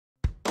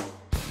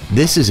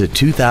This is a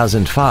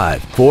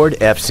 2005 Ford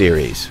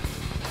F-Series.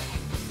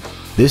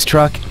 This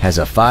truck has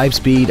a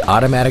 5-speed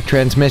automatic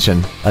transmission,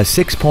 a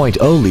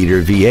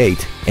 6.0-liter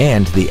V8,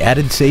 and the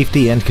added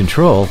safety and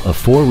control of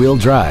 4-wheel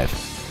drive.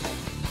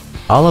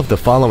 All of the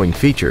following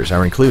features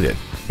are included: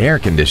 air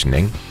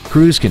conditioning,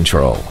 cruise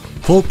control,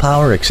 full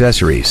power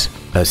accessories,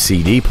 a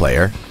CD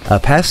player,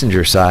 a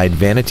passenger side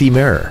vanity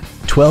mirror,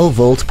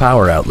 12-volt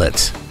power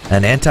outlets,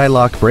 an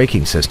anti-lock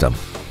braking system,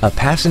 a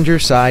passenger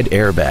side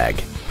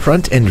airbag,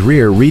 front and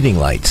rear reading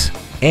lights,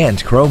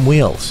 and chrome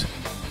wheels.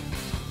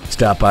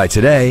 Stop by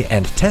today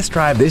and test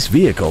drive this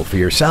vehicle for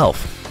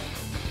yourself.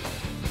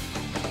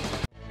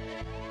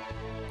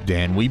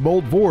 Dan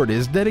Wiebold Ford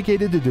is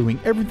dedicated to doing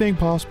everything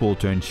possible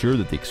to ensure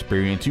that the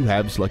experience you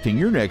have selecting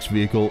your next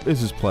vehicle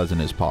is as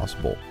pleasant as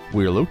possible.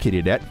 We are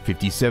located at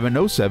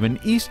 5707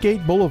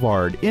 Eastgate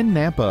Boulevard in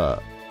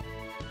Nampa.